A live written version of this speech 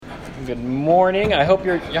Good morning. I hope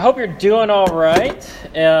you're doing all right.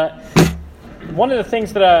 One of the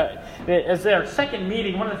things that as our second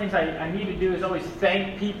meeting, one of the things I need to do is always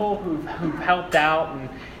thank people who've helped out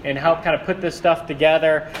and helped kind of put this stuff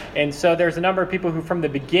together. And so there's a number of people who from the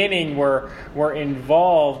beginning were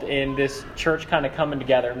involved in this church kind of coming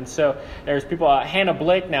together. And so there's people, Hannah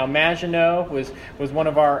Blake, now Maginot, was one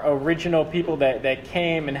of our original people that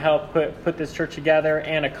came and helped put this church together.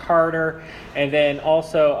 Anna Carter, and then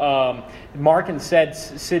also Mark and Sid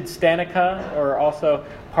Stanica are also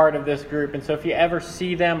part of this group. And so if you ever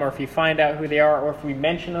see them or if you find out who they are or if we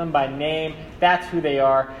mention them by name, that's who they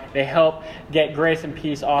are. They help get Grace and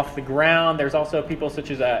Peace off the ground. There's also people such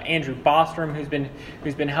as Andrew Bostrom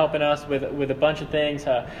who's been helping us with a bunch of things.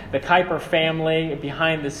 The Kuiper family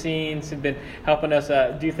behind the scenes have been helping us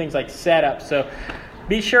do things like setup. So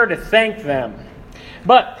be sure to thank them.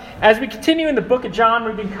 But as we continue in the book of John,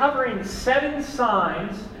 we've been covering 7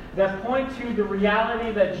 signs that point to the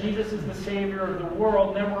reality that Jesus is the Savior of the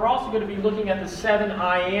world. And then we're also going to be looking at the 7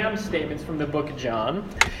 I am statements from the book of John.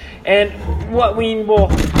 And what we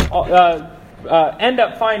will end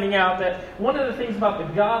up finding out that one of the things about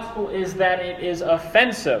the gospel is that it is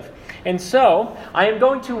offensive. And so I am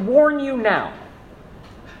going to warn you now.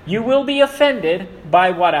 You will be offended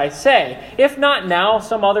by what I say. If not now,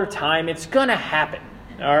 some other time, it's going to happen.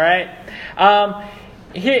 All right?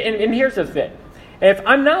 Here's the thing. If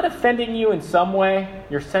I'm not offending you in some way,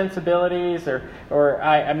 your sensibilities, or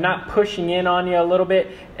I'm not pushing in on you a little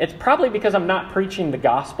bit, it's probably because I'm not preaching the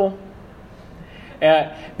gospel.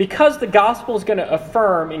 Because the gospel is going to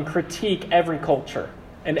affirm and critique every culture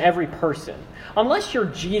and every person. Unless you're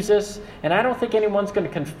Jesus, and I don't think anyone's going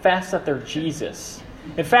to confess that they're Jesus.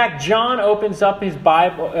 In fact, John opens up his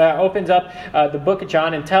Bible, the book of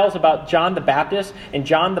John and tells about John the Baptist. And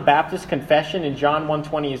John the Baptist's confession in John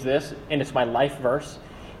 1:20 is this, and it's my life verse.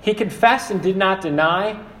 He confessed and did not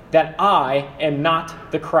deny that I am not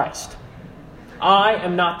the Christ. I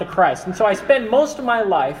am not the Christ. And so I spend most of my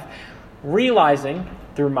life realizing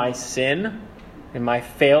through my sin and my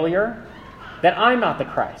failure that I'm not the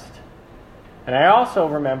Christ. And I also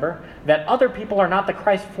remember that other people are not the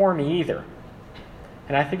Christ for me either.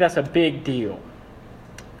 And I think that's a big deal.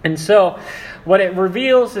 And so what it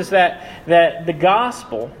reveals is that the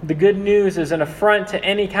gospel, the good news, is an affront to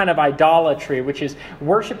any kind of idolatry, which is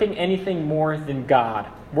worshiping anything more than God,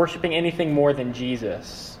 worshiping anything more than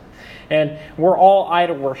Jesus. And we're all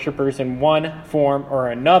idol worshipers in one form or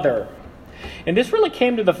another. And this really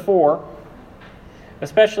came to the fore,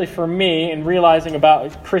 especially for me, in realizing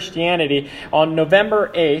about Christianity, on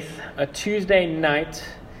November 8th, a Tuesday night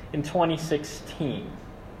in 2016.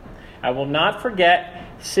 I will not forget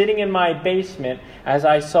sitting in my basement as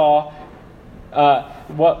I saw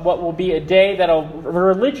what will be a day that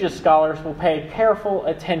religious scholars will pay careful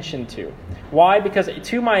attention to. Why? Because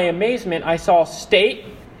to my amazement, I saw state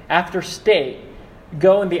after state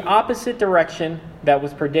go in the opposite direction that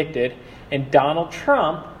was predicted, and Donald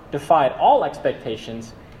Trump defied all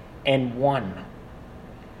expectations and won.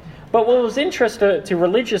 But what was interesting to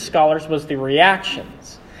religious scholars was the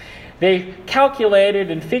reactions. They calculated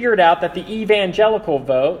and figured out that the evangelical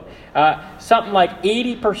vote, something like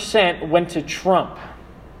 80% went to Trump.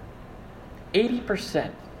 80%.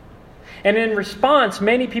 And in response,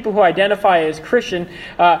 many people who identify as Christian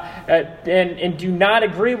and do not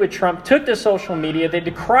agree with Trump took to social media. They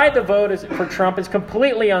decried the vote for Trump as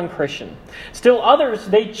completely unchristian. Still others,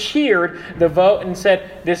 they cheered the vote and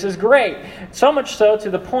said, this is great. So much so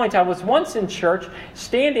to the point I was once in church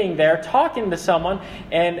standing there talking to someone,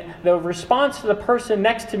 and the response to the person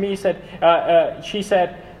next to me she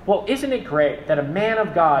said, well, isn't it great that a man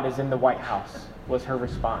of God is in the White House, was her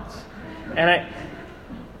response.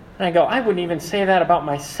 And I go, I wouldn't even say that about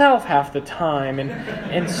myself half the time.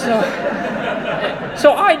 And so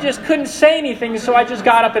I just couldn't say anything, so I just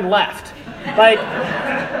got up and left.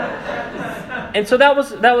 And so that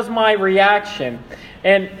was my reaction.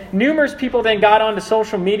 And numerous people then got onto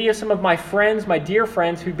social media, some of my friends, my dear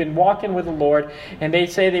friends who've been walking with the Lord, and they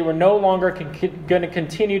say they were no longer going to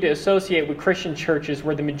continue to associate with Christian churches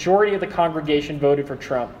where the majority of the congregation voted for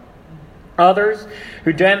Trump. Others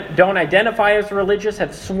who don't identify as religious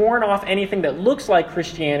have sworn off anything that looks like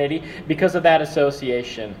Christianity because of that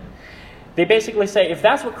association. They basically say, if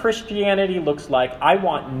that's what Christianity looks like, I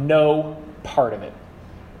want no part of it.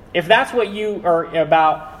 If that's what you are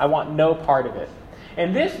about, I want no part of it.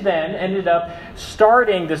 And this then ended up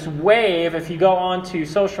starting this wave. If you go on to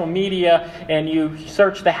social media and you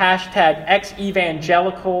search the hashtag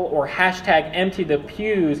 #exevangelical or hashtag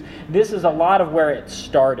 #emptythepews, this is a lot of where it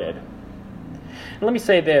started. Let me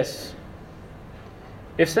say this.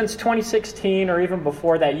 If since 2016 or even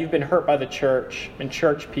before that you've been hurt by the church and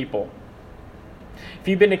church people, if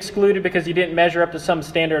you've been excluded because you didn't measure up to some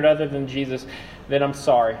standard other than Jesus, then I'm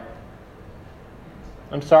sorry.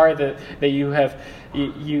 I'm sorry that you have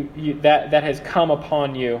that has come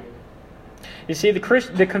upon you. You see, the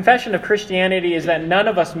confession of Christianity is that none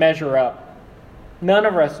of us measure up. None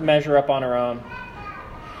of us measure up on our own.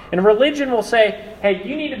 And religion will say, hey,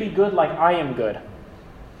 you need to be good like I am good.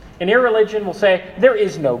 And irreligion will say, there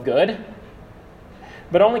is no good.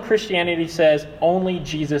 But only Christianity says, only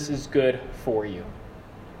Jesus is good for you.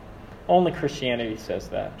 Only Christianity says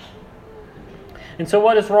that. And so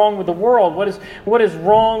what is wrong with the world? What is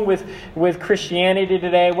wrong with Christianity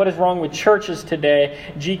today? What is wrong with churches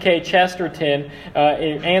today? G.K. Chesterton,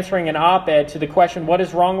 answering an op-ed to the question, what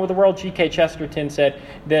is wrong with the world? G.K. Chesterton said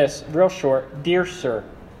this, real short, Dear Sir,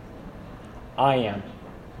 I am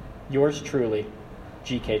yours truly,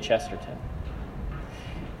 G.K. Chesterton.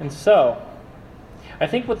 And so, I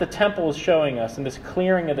think what the temple is showing us, in this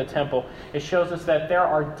clearing of the temple, it shows us that there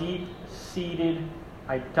are deep-seated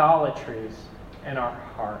idolatries in our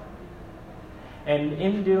heart. And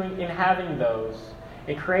in having those,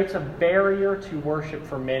 it creates a barrier to worship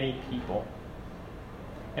for many people.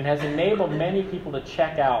 And has enabled many people to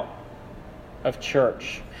check out of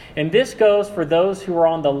church. And this goes for those who are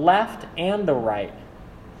on the left and the right.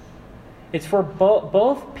 It's for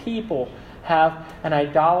both people have an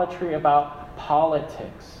idolatry about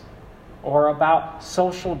politics or about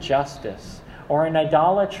social justice or an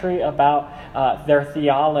idolatry about their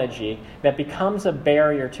theology that becomes a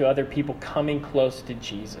barrier to other people coming close to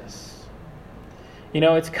Jesus. You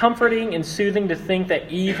know, it's comforting and soothing to think that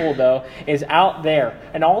evil, though, is out there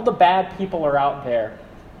and all the bad people are out there.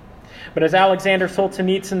 But as Alexander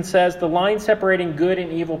Solzhenitsyn says, the line separating good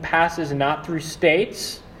and evil passes not through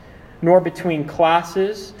states, nor between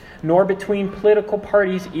classes, nor between political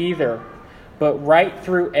parties either, but right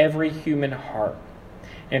through every human heart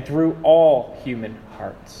and through all human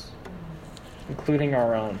hearts, including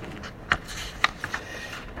our own.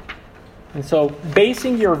 And so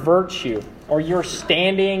basing your virtue or your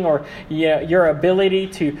standing or your ability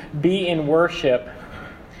to be in worship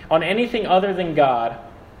on anything other than God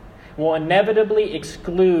will inevitably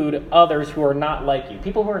exclude others who are not like you,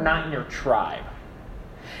 people who are not in your tribe.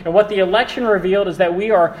 And what the election revealed is that we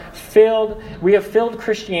have filled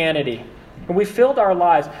Christianity, and we filled our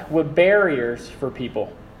lives with barriers for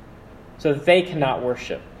people so that they cannot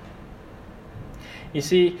worship. You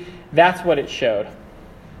see, that's what it showed.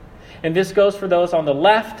 And this goes for those on the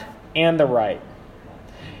left and the right.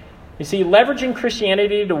 You see, leveraging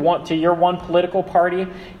Christianity to your one political party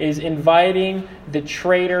is inviting the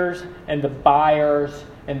traders and the buyers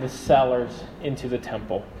and the sellers into the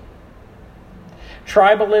temple.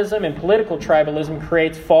 Tribalism and political tribalism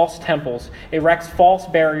creates false temples, erects false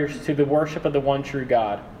barriers to the worship of the one true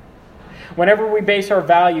God. Whenever we base our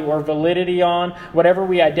value or validity on, whatever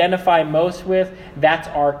we identify most with, that's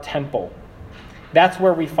our temple. That's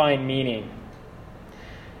where we find meaning.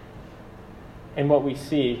 And what we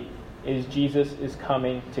see is Jesus is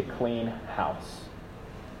coming to clean house.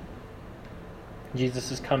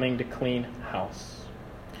 Jesus is coming to clean house.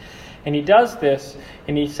 And he does this,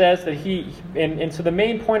 and he says that and so the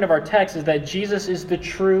main point of our text is that Jesus is the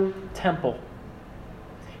true temple.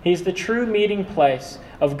 He's the true meeting place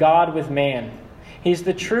of God with man. He's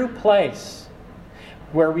the true place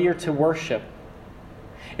where we are to worship.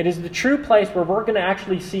 It is the true place where we're going to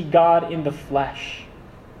actually see God in the flesh.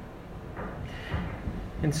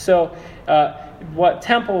 And so, what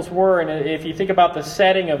temples were, and if you think about the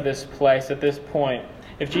setting of this place at this point,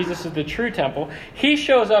 if Jesus is the true temple, he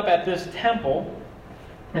shows up at this temple,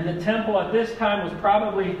 and the temple at this time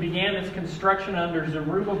began its construction under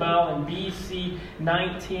Zerubbabel in BC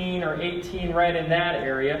 19 or 18, right in that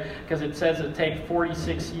area, because it says it takes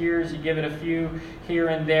 46 years. You give it a few here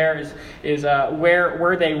and there, is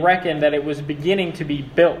where they reckon that it was beginning to be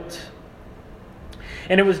built.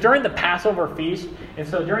 And it was during the Passover feast, and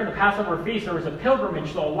so during the Passover feast there was a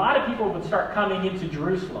pilgrimage, so a lot of people would start coming into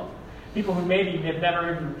Jerusalem. People who maybe have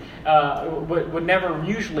never would never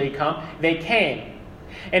usually come, they came.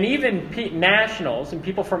 And even nationals and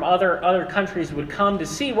people from other countries would come to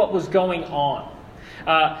see what was going on.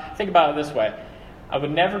 Think about it this way. I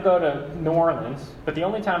would never go to New Orleans, but the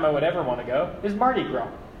only time I would ever want to go is Mardi Gras.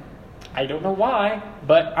 I don't know why,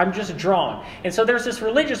 but I'm just drawn. And so there's this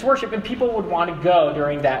religious worship, and people would want to go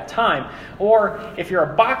during that time. Or if you're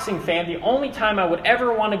a boxing fan, the only time I would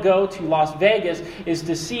ever want to go to Las Vegas is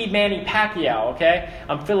to see Manny Pacquiao, okay?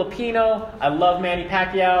 I'm Filipino, I love Manny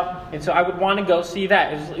Pacquiao, and so I would want to go see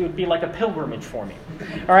that. It would be like a pilgrimage for me.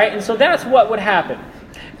 All right, and so that's what would happen.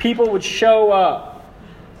 People would show up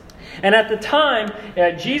And at the time,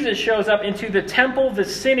 Jesus shows up into the temple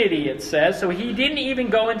vicinity, it says. So he didn't even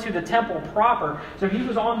go into the temple proper. So he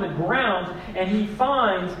was on the ground, and he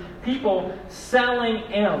finds people selling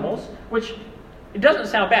animals, which it doesn't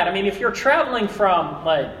sound bad. I mean, if you're traveling from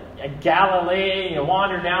Galilee, you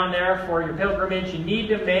wander down there for your pilgrimage, you need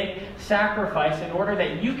to make sacrifice in order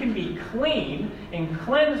that you can be clean and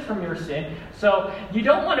cleansed from your sin. So you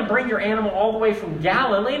don't want to bring your animal all the way from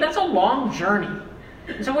Galilee. That's a long journey.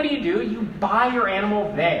 And so what do? You buy your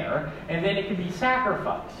animal there, and then it can be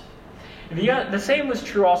sacrificed. The same was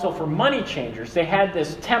true also for money changers. They had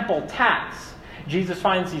this temple tax. Jesus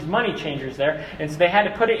finds these money changers there, and so they had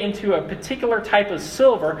to put it into a particular type of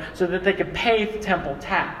silver so that they could pay the temple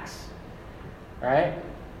tax. Right?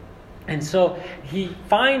 And so he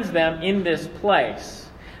finds them in this place.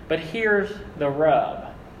 But here's the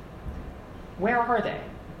rub. Where are they?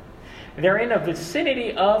 They're in a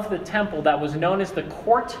vicinity of the temple that was known as the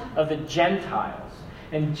court of the Gentiles.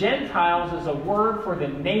 And Gentiles is a word for the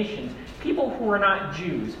nations, people who were not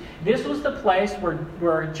Jews. This was the place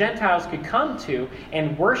where Gentiles could come to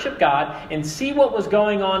and worship God and see what was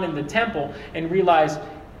going on in the temple and realize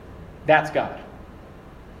that's God.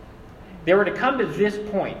 They were to come to this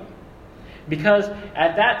point because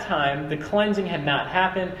at that time the cleansing had not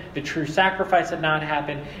happened, the true sacrifice had not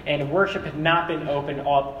happened, and worship had not been opened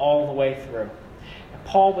all the way through.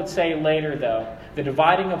 Paul would say later, though, the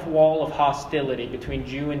dividing of wall of hostility between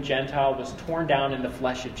Jew and Gentile was torn down in the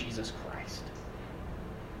flesh of Jesus Christ.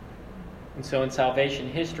 And so in salvation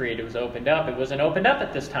history, it was opened up. It wasn't opened up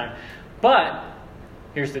at this time. But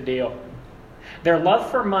here's the deal. Their love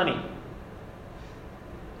for money,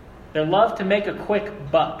 their love to make a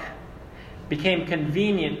quick buck, became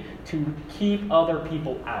convenient to keep other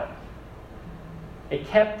people out. It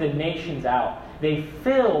kept the nations out. They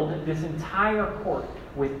filled this entire court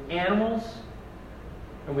with animals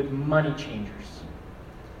and with money changers.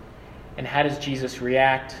 And how does Jesus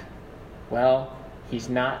react? Well, he's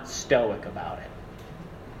not stoic about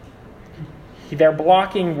it. They're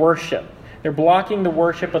blocking worship. They're blocking the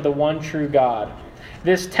worship of the one true God.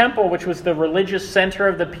 This temple, which was the religious center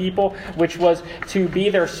of the people, which was to be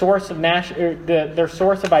their source of their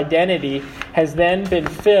source of identity, has then been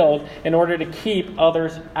filled in order to keep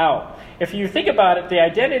others out. If you think about it, the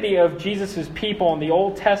identity of Jesus' people in the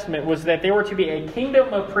Old Testament was that they were to be a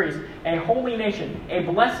kingdom of priests, a holy nation, a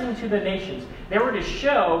blessing to the nations. They were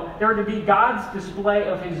to be God's display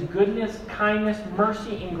of His goodness, kindness,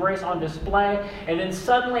 mercy, and grace on display. And then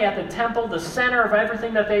suddenly at the temple, the center of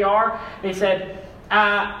everything that they are, they said,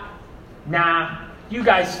 nah, you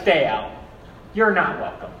guys stay out. You're not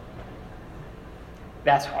welcome.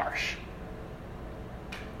 That's harsh.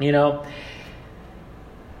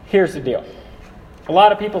 Here's the deal. A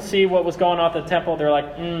lot of people see what was going on at the temple. They're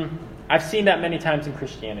like, I've seen that many times in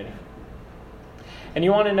Christianity. And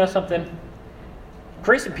you want to know something?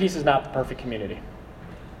 Grace and Peace is not the perfect community.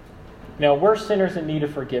 We're sinners in need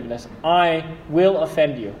of forgiveness. I will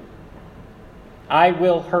offend you. I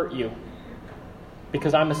will hurt you.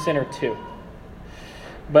 Because I'm a sinner too.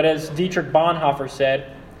 But as Dietrich Bonhoeffer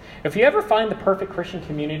said, if you ever find the perfect Christian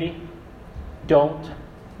community, don't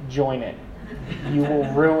join it. You will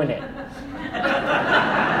ruin it.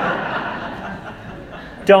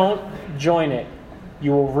 Don't join it.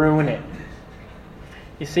 You will ruin it.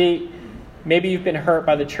 You see, maybe you've been hurt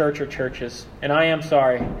by the church or churches, and I am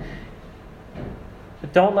sorry.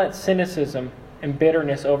 But don't let cynicism and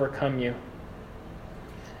bitterness overcome you.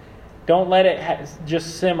 Don't let it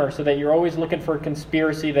just simmer so that you're always looking for a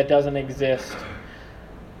conspiracy that doesn't exist.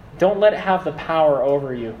 Don't let it have the power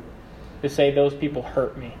over you to say, those people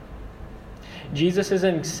hurt me. Jesus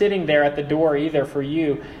isn't sitting there at the door either for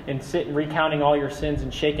you and recounting all your sins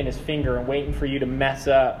and shaking his finger and waiting for you to mess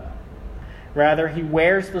up. Rather, he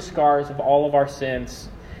wears the scars of all of our sins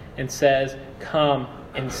and says, come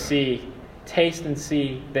and see. Taste and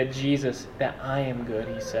see that I am good,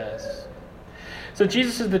 he says. So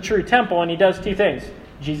Jesus is the true temple, and he does two things.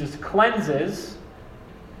 Jesus cleanses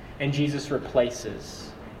and Jesus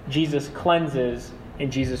replaces. Jesus cleanses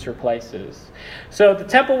and Jesus replaces. So the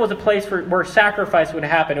temple was a place where sacrifice would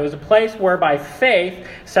happen. It was a place where by faith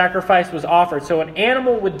sacrifice was offered. So an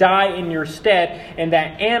animal would die in your stead, and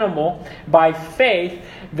that animal, by faith,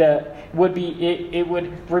 it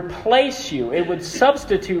would replace you. It would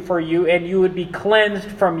substitute for you, and you would be cleansed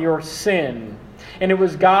from your sin. And it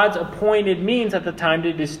was God's appointed means at the time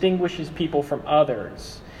to distinguish his people from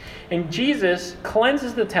others. And Jesus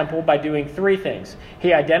cleanses the temple by doing three things.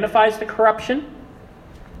 He identifies the corruption,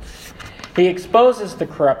 he exposes the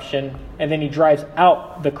corruption, and then he drives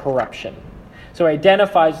out the corruption. So he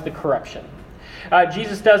identifies the corruption.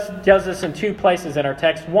 Jesus does this in two places in our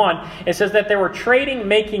text. One, it says that they were trading,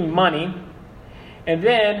 making money. And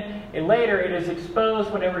then later it is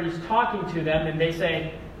exposed whenever he's talking to them, and they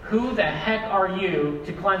say, "Who the heck are you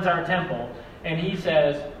to cleanse our temple?" And he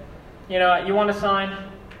says, "You want a sign?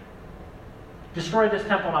 Destroy this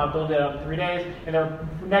temple and I'll build it up in 3 days." And their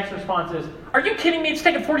next response is, "Are you kidding me? It's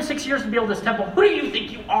taken 46 years to build this temple. Who do you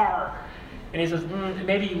think you are?" And he says,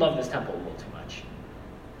 "Maybe you love this temple a little too much."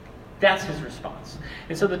 That's his response.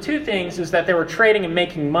 And so the two things is that they were trading and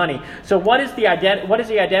making money. So what does he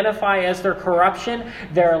identify as their corruption?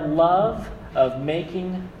 Their love of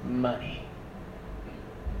making money.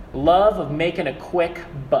 Love of making a quick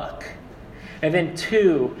buck. And then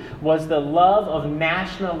two was the love of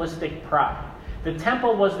nationalistic pride. The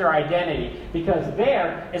temple was their identity, because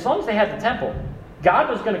there, as long as they had the temple, God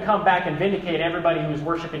was going to come back and vindicate everybody who was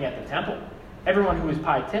worshiping at the temple. Everyone who was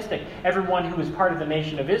pietistic, everyone who was part of the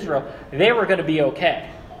nation of Israel, they were going to be okay.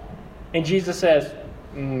 And Jesus says,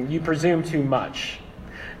 "You presume too much."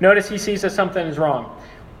 Notice he sees that something is wrong.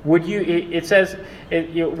 Would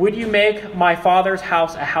you make my Father's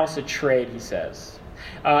house a house of trade, he says.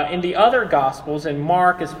 In the other Gospels, in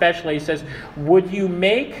Mark especially, he says, "Would you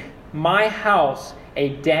make my house a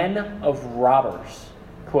den of robbers?"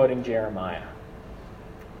 Quoting Jeremiah.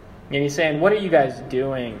 And he's saying, what are you guys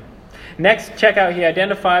doing? Next, check out, he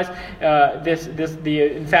identifies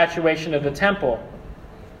the infatuation of the temple.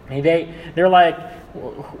 They're like,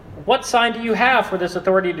 "What sign do you have for this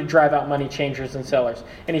authority to drive out money changers and sellers?"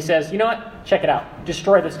 And he says, "You know what? Check it out.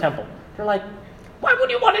 Destroy this temple." They're like, "Why would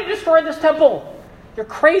you want to destroy this temple? You're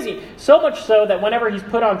crazy." So much so that whenever he's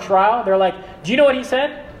put on trial, they're like, "Do you know what he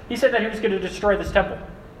said? He said that he was going to destroy this temple.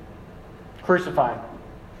 Crucify him.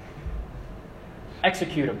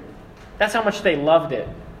 Execute him." That's how much they loved it.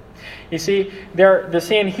 You see, the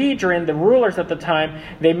Sanhedrin, the rulers at the time,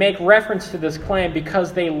 they make reference to this claim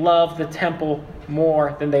because they love the temple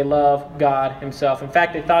more than they love God himself. In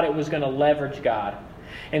fact, they thought it was going to leverage God.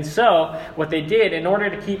 And so, what they did, in order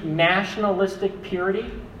to keep nationalistic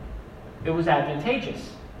purity, it was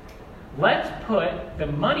advantageous. Let's put the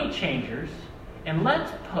money changers, and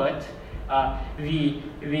let's put the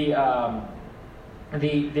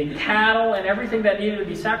cattle and everything that needed to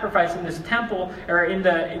be sacrificed in this temple, or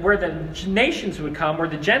where the nations would come, where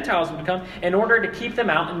the Gentiles would come, in order to keep them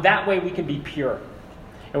out, and that way we could be pure.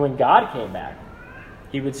 And when God came back,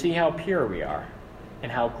 he would see how pure we are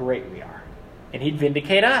and how great we are, and he'd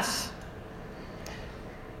vindicate us.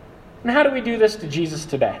 And how do we do this to Jesus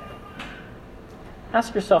today?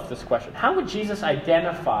 Ask yourself this question. How would Jesus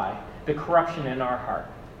identify the corruption in our heart?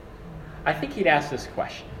 I think he'd ask this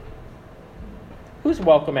question. Who's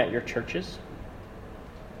welcome at your churches?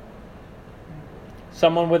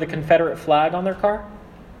 Someone with a Confederate flag on their car?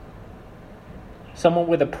 Someone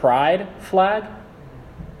with a pride flag?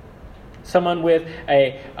 Someone with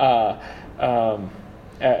a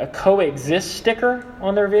coexist sticker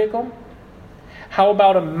on their vehicle? How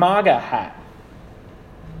about a MAGA hat?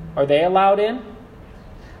 Are they allowed in?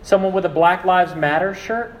 Someone with a Black Lives Matter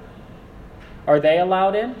shirt? Are they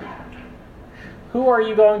allowed in? Who are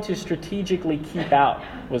you going to strategically keep out,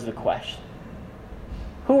 was the question.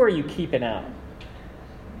 Who are you keeping out?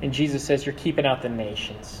 And Jesus says you're keeping out the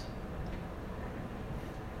nations.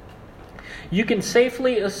 You can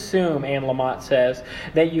safely assume, Anne Lamott says,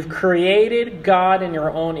 that you've created God in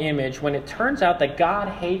your own image when it turns out that God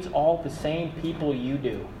hates all the same people you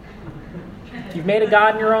do. You've made a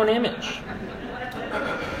God in your own image.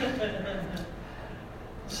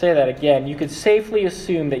 Say that again. You could safely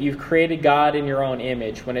assume that you've created God in your own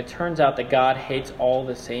image when it turns out that God hates all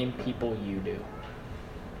the same people you do.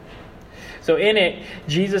 So in it,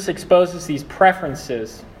 Jesus exposes these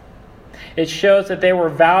preferences. It shows that they were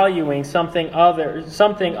valuing something other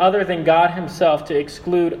than God himself to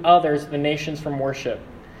exclude others, the nations, from worship.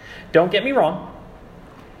 Don't get me wrong.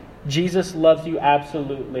 Jesus loves you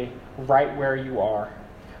absolutely right where you are.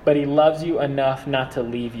 But he loves you enough not to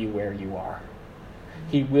leave you where you are.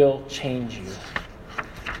 He will change you,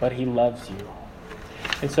 but he loves you.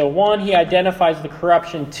 And so, one, he identifies the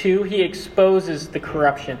corruption. Two, he exposes the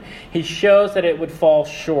corruption. He shows that it would fall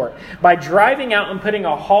short. By driving out and putting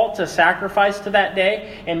a halt to sacrifice to that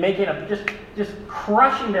day and making just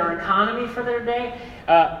crushing their economy for their day,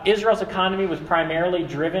 Israel's economy was primarily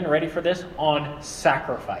driven, ready for this, on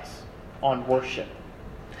sacrifice, on worship.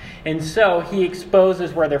 And so he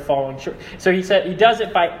exposes where they're falling short. So he does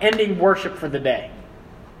it by ending worship for the day.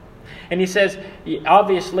 And he says,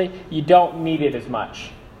 obviously, you don't need it as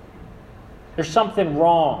much. There's something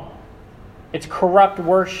wrong. It's corrupt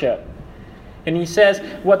worship. And he says,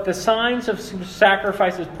 what the signs of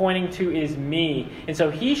sacrifice is pointing to is me. And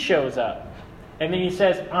so he shows up And then he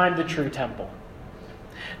says, I'm the true temple.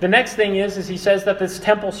 The next thing is he says that this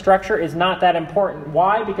temple structure is not that important.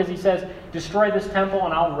 Why? Because he says, destroy this temple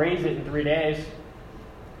and I'll raise it in 3 days.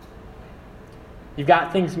 You've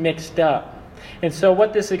got things mixed up. And so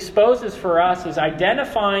what this exposes for us is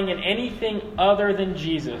identifying in anything other than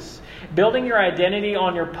Jesus. Building your identity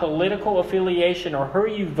on your political affiliation or who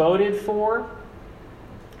you voted for,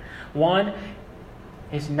 one,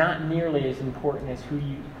 is not nearly as important as who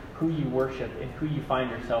you worship and who you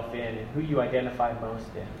find yourself in and who you identify most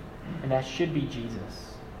in. And that should be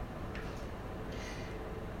Jesus.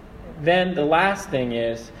 Then the last thing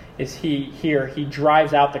is he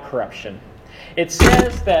drives out the corruption. It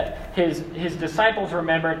says that his disciples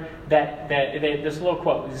remembered that this little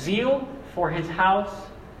quote, zeal for his house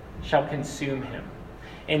shall consume him.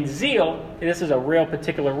 And zeal, this is a real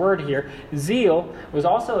particular word here, zeal was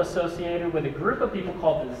also associated with a group of people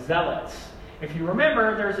called the Zealots. If you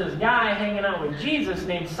remember, there's this guy hanging out with Jesus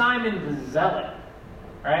named Simon the Zealot.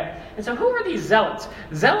 Right? And so who are these zealots?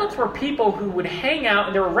 Zealots were people who would hang out,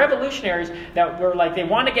 and they were revolutionaries that were like, they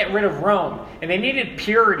wanted to get rid of Rome, and they needed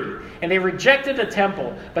purity, and they rejected the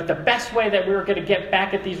temple. But the best way that we were going to get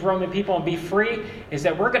back at these Roman people and be free is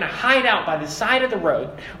that we're going to hide out by the side of the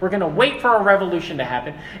road. We're going to wait for a revolution to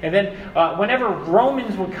happen, and then whenever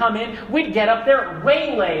Romans would come in, we'd get up there,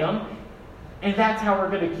 waylay them, and that's how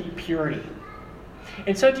we're going to keep purity.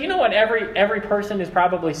 And so do you know what every person is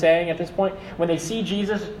probably saying at this point? When they see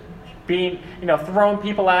Jesus being, throwing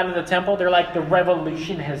people out of the temple, they're like, the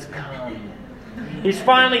revolution has come. He's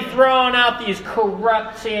finally thrown out these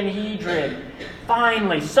corrupt Sanhedrin.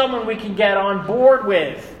 Finally, someone we can get on board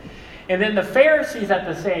with. And then the Pharisees at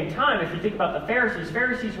the same time, if you think about the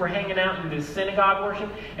Pharisees were hanging out in this synagogue worship,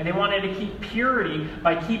 and they wanted to keep purity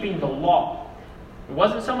by keeping the law. It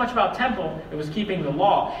wasn't so much about temple, it was keeping the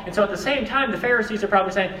law. And so at the same time, the Pharisees are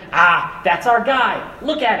probably saying, that's our guy.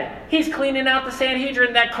 Look at it. He's cleaning out the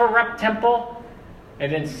Sanhedrin, that corrupt temple. And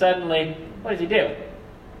then suddenly, what does he do?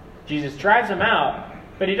 Jesus drives them out,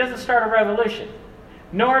 but he doesn't start a revolution.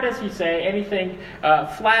 Nor does he say anything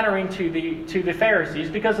flattering to the Pharisees,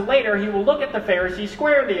 because later he will look at the Pharisees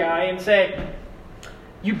square in the eye and say,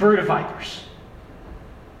 you brood of vipers.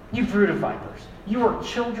 You brood of vipers. You are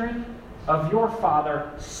children of your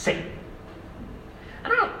father, Satan.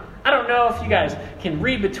 I don't know if you guys can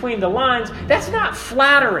read between the lines. That's not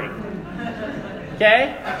flattering.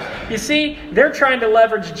 Okay? You see, they're trying to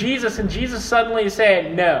leverage Jesus, and Jesus suddenly is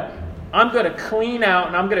saying, no, I'm going to clean out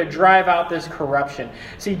and I'm going to drive out this corruption.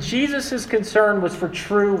 See, Jesus' concern was for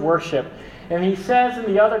true worship. And he says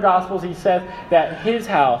in the other Gospels, he says that his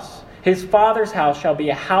house, his Father's house, shall be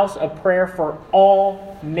a house of prayer for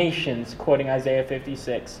all nations, quoting Isaiah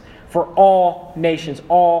 56. For all nations,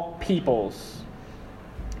 all peoples.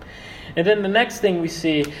 And then the next thing we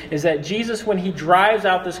see is that Jesus, when he drives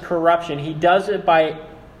out this corruption, he does it by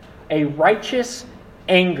a righteous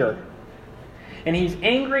anger. And he's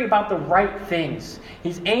angry about the right things.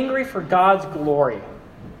 He's angry for God's glory.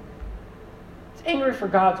 He's angry for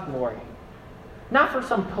God's glory. Not for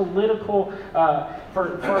some political,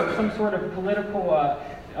 for some sort of political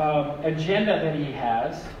agenda that he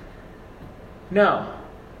has. No.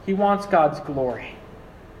 He wants God's glory.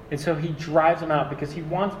 And so he drives them out because he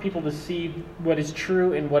wants people to see what is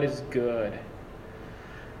true and what is good.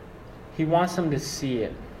 He wants them to see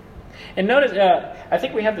it. And notice, I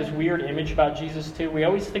think we have this weird image about Jesus too. We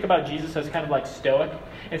always think about Jesus as kind of like stoic.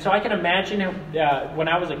 And so I can imagine when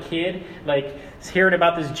I was a kid, like hearing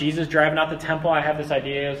about this Jesus driving out the temple, I have this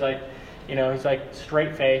idea. It was like, he's like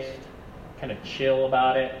straight-faced, kind of chill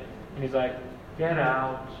about it. And he's like, get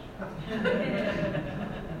out.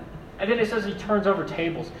 And then it says he turns over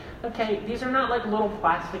tables. Okay, these are not like little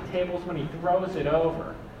plastic tables when he throws it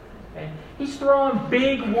over. Okay? He's throwing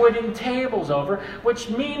big wooden tables over, which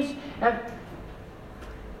means that,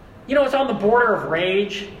 it's on the border of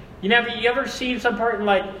rage. You ever seen some part in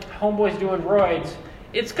like homeboys doing roids?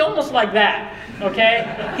 It's almost like that.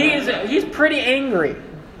 Okay? He's pretty angry.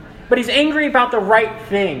 But he's angry about the right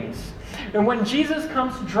things. And when Jesus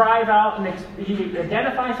comes to drive out and he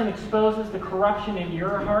identifies and exposes the corruption in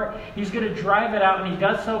your heart, he's going to drive it out, and he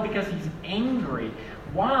does so because he's angry.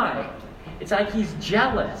 Why? It's like he's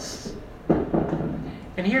jealous.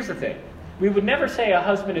 And here's the thing. We would never say a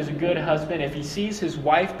husband is a good husband if he sees his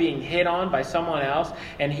wife being hit on by someone else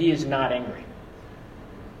and he is not angry.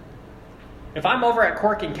 If I'm over at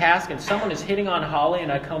Cork and Cask and someone is hitting on Holly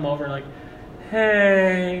and I come over and like,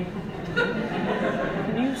 hey,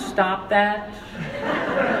 can you stop that?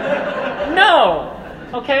 No.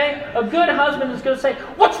 Okay? A good husband is going to say,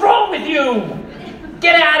 what's wrong with you?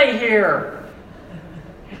 Get out of here.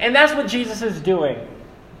 And that's what Jesus is doing.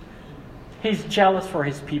 He's jealous for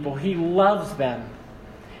his people. He loves them.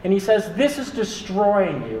 And he says, this is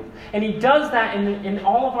destroying you. And he does that in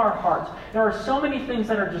all of our hearts. There are so many things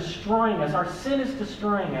that are destroying us. Our sin is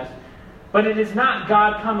destroying us. But it is not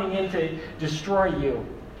God coming in to destroy you.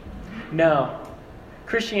 No.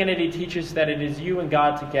 Christianity teaches that it is you and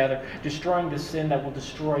God together destroying the sin that will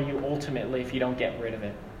destroy you ultimately if you don't get rid of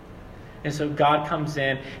it. And so God comes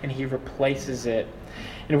in and he replaces it.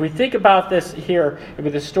 And if we think about this here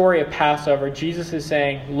with the story of Passover, Jesus is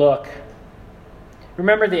saying, look,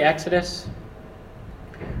 remember the Exodus?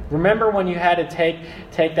 Remember when you had to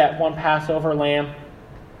take that one Passover lamb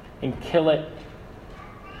and kill it?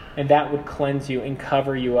 And that would cleanse you and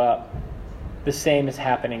cover you up. The same is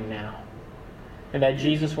happening now. And that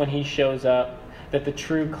Jesus, when he shows up, that the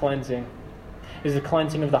true cleansing is the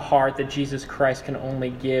cleansing of the heart that Jesus Christ can only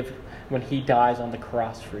give when he dies on the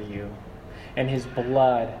cross for you. And his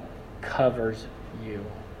blood covers you.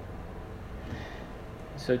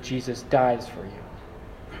 So Jesus dies for you.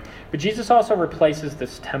 But Jesus also replaces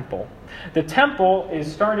this temple. The temple is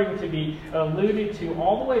starting to be alluded to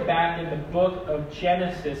all the way back in the book of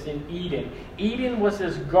Genesis in Eden. Eden was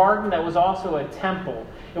this garden that was also a temple.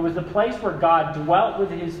 It was the place where God dwelt with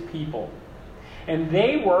his people. And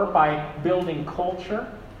they were, by building culture,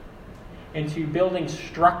 into building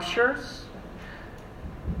structures,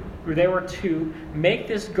 they were to make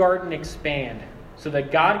this garden expand so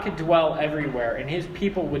that God could dwell everywhere and his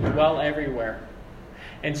people would dwell everywhere.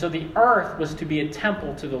 And so the earth was to be a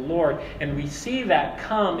temple to the Lord. And we see that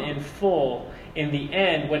come in full in the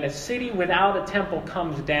end when a city without a temple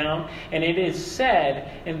comes down. And it is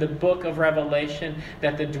said in the book of Revelation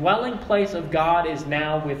that the dwelling place of God is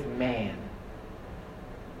now with man.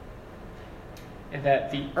 And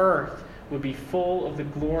that the earth would be full of the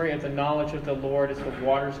glory of the knowledge of the Lord as the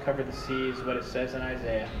waters cover the seas, what it says in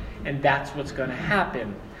Isaiah. And that's what's going to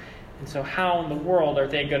happen. And so how in the world are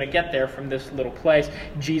they going to get there from this little place?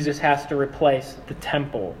 Jesus has to replace the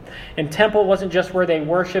temple. And temple wasn't just where they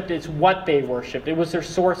worshipped, it's what they worshipped. It was their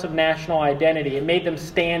source of national identity. It made them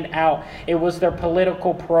stand out. It was their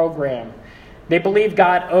political program. They believed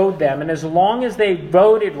God owed them. And as long as they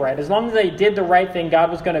voted right, as long as they did the right thing, God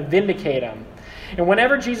was going to vindicate them. And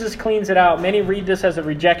whenever Jesus cleans it out, many read this as a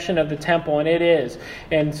rejection of the temple, and it is.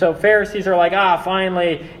 And so Pharisees are like,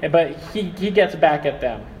 finally, but he gets back at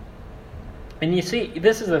them. And you see,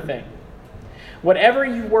 this is the thing. Whatever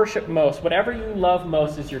you worship most, whatever you love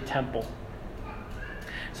most is your temple.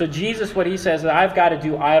 So Jesus, what he says is, I've got to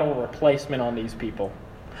do idol replacement on these people.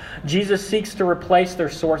 Jesus seeks to replace their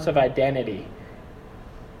source of identity,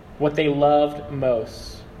 what they loved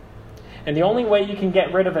most. And the only way you can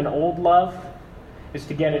get rid of an old love is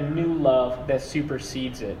to get a new love that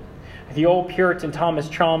supersedes it. The old Puritan Thomas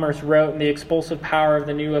Chalmers wrote in The Expulsive Power of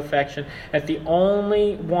the New Affection that the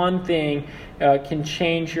only one thing can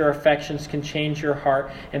change your affections, can change your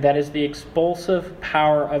heart, and that is the expulsive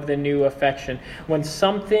power of the new affection. When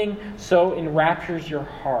something so enraptures your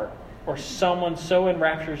heart, or someone so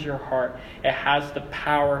enraptures your heart, it has the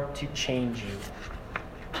power to change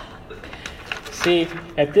you. See,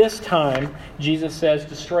 at this time, Jesus says,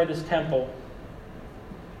 destroy this temple,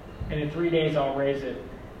 and in 3 days I'll raise it.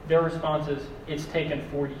 Their response is, it's taken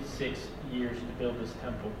 46 years to build this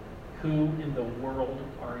temple. Who in the world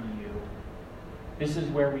are you? This is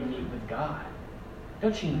where we meet with God.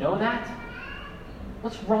 Don't you know that?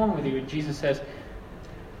 What's wrong with you? And Jesus says,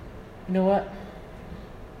 you know what?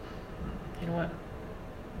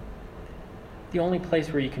 The only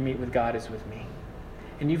place where you can meet with God is with me.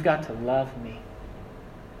 And you've got to love me.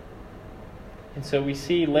 And so we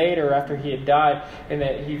see later, after he had died, and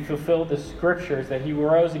that he fulfilled the scriptures, that he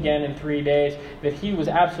rose again in 3 days, that he was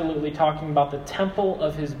absolutely talking about the temple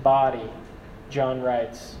of his body, John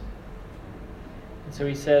writes. And so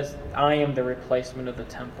he says, I am the replacement of the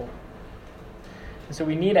temple. And so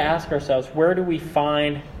we need to ask ourselves, where do we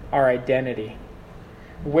find our identity?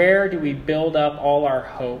 Where do we build up all our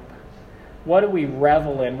hope? What do we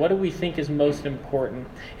revel in? What do we think is most important?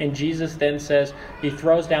 And Jesus then says, he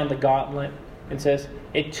throws down the gauntlet and says,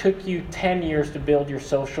 it took you 10 years to build your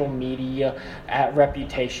social media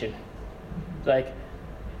reputation. Like,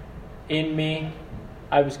 in me,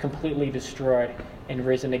 I was completely destroyed and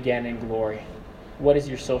risen again in glory. What is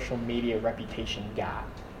your social media reputation got?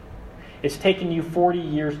 It's taken you 40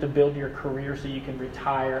 years to build your career so you can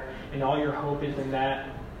retire, and all your hope is in that.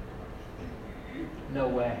 No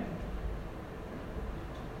way.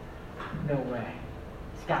 No way.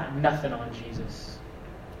 It's got nothing on Jesus.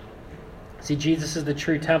 See, Jesus is the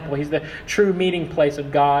true temple. He's the true meeting place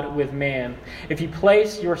of God with man. If you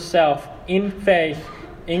place yourself in faith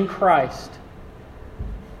in Christ,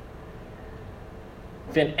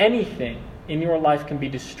 then anything in your life can be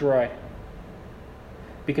destroyed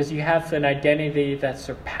because you have an identity that's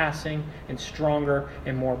surpassing and stronger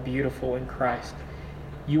and more beautiful in Christ.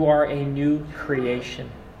 You are a new creation.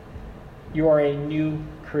 You are a new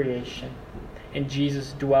creation, and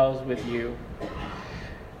Jesus dwells with you. Do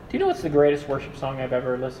you know what's the greatest worship album I've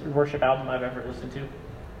ever listened to?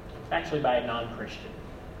 It's actually by a non-Christian.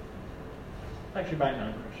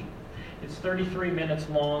 It's 33 minutes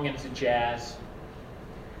long and it's a jazz.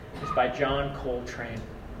 It's by John Coltrane.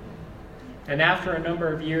 And after a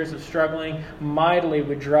number of years of struggling mightily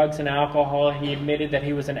with drugs and alcohol, he admitted that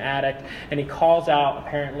he was an addict, and he calls out,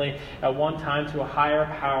 apparently, at one time to a higher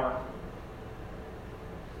power.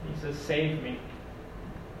 He says, "Save me.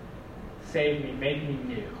 Save me. Make me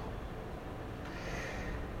new."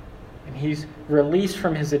 And he's released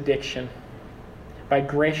from his addiction by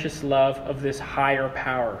gracious love of this higher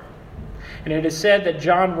power. And it is said that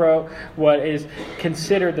John wrote what is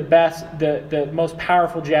considered the most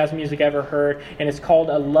powerful jazz music ever heard, and it's called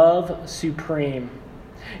A Love Supreme.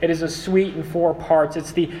 It is a suite in 4 parts.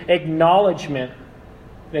 It's the acknowledgement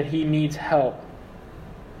that he needs help,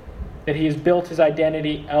 that he has built his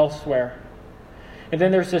identity elsewhere. And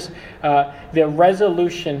then there's this, the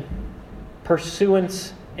resolution,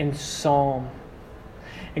 pursuance, and psalm.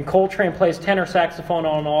 And Coltrane plays tenor saxophone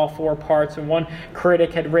on all 4 parts, and one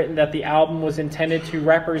critic had written that the album was intended to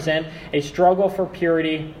represent a struggle for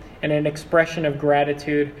purity and an expression of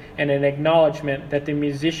gratitude and an acknowledgement that the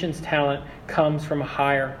musician's talent comes from a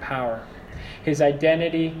higher power. His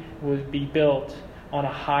identity would be built on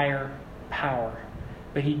a higher power,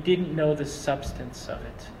 but he didn't know the substance of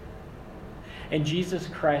it. And Jesus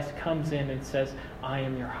Christ comes in and says, "I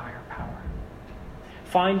am your higher power.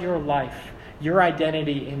 Find your life, your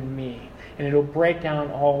identity in me, and it'll break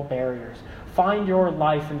down all barriers. Find your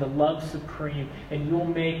life in the love supreme, and you'll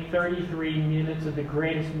make 33 minutes of the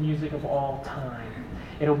greatest music of all time.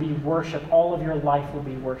 It'll be worship. All of your life will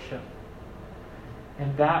be worship.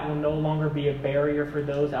 And that will no longer be a barrier for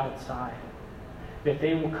those outside. That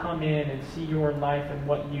they will come in and see your life and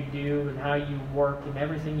what you do and how you work and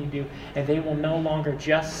everything you do, and they will no longer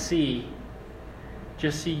just see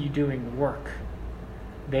you doing work.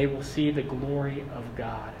 They will see the glory of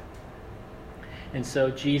God." And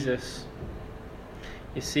so Jesus,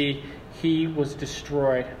 you see, he was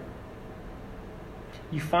destroyed.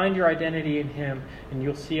 You find your identity in him, and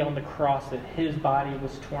you'll see on the cross that his body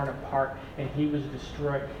was torn apart, and he was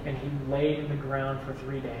destroyed, and he laid in the ground for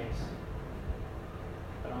 3 days.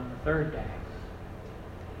 But on the 3rd day,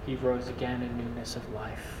 he rose again in newness of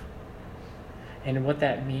life. And what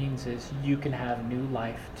that means is you can have new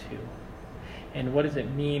life too. And what does it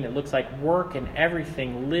mean? It looks like work and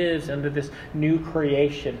everything lives under this new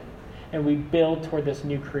creation. And we build toward this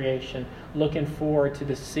new creation, looking forward to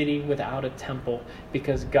the city without a temple,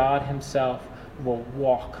 because God himself will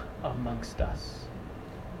walk amongst us.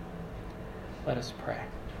 Let us pray.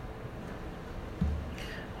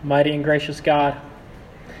 Mighty and gracious God,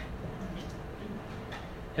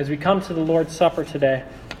 as we come to the Lord's Supper today,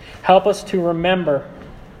 help us to remember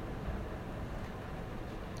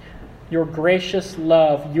your gracious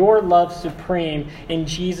love, your love supreme in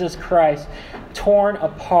Jesus Christ, torn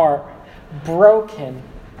apart, broken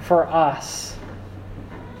for us.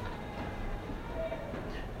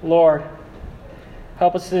 Lord,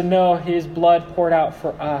 help us to know his blood poured out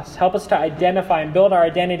for us. Help us to identify and build our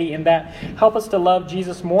identity in that. Help us to love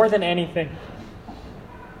Jesus more than anything.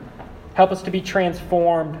 Help us to be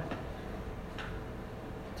transformed,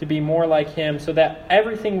 to be more like him, so that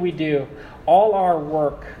everything we do, all our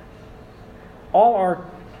work, all our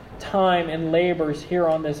time and labors here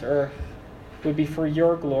on this earth would be for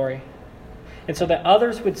your glory. And so that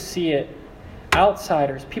others would see it,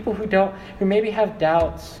 outsiders, people who maybe have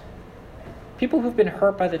doubts, people who've been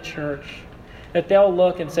hurt by the church, that they'll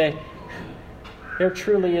look and say, there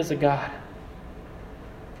truly is a God.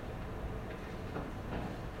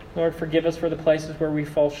 Lord, forgive us for the places where we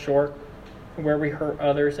fall short, where we hurt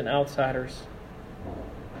others and outsiders.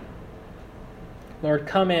 Lord,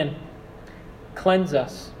 come in. Cleanse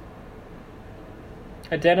us.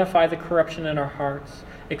 Identify the corruption in our hearts.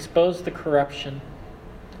 Expose the corruption.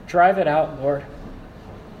 Drive it out, Lord.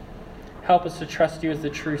 Help us to trust you as the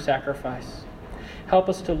true sacrifice. Help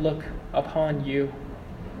us to look upon you.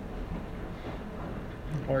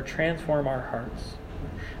 Lord, transform our hearts.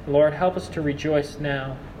 Lord, help us to rejoice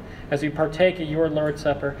now as we partake of your Lord's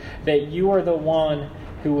Supper, that you are the one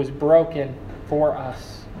who was broken for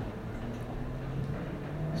us,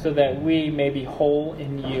 so that we may be whole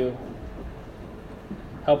in you.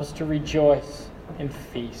 Help us to rejoice and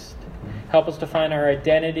feast. Help us to find our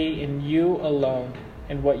identity in you alone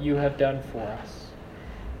and what you have done for us.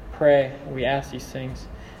 pray, we ask these things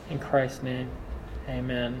in Christ's name.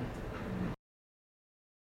 Amen.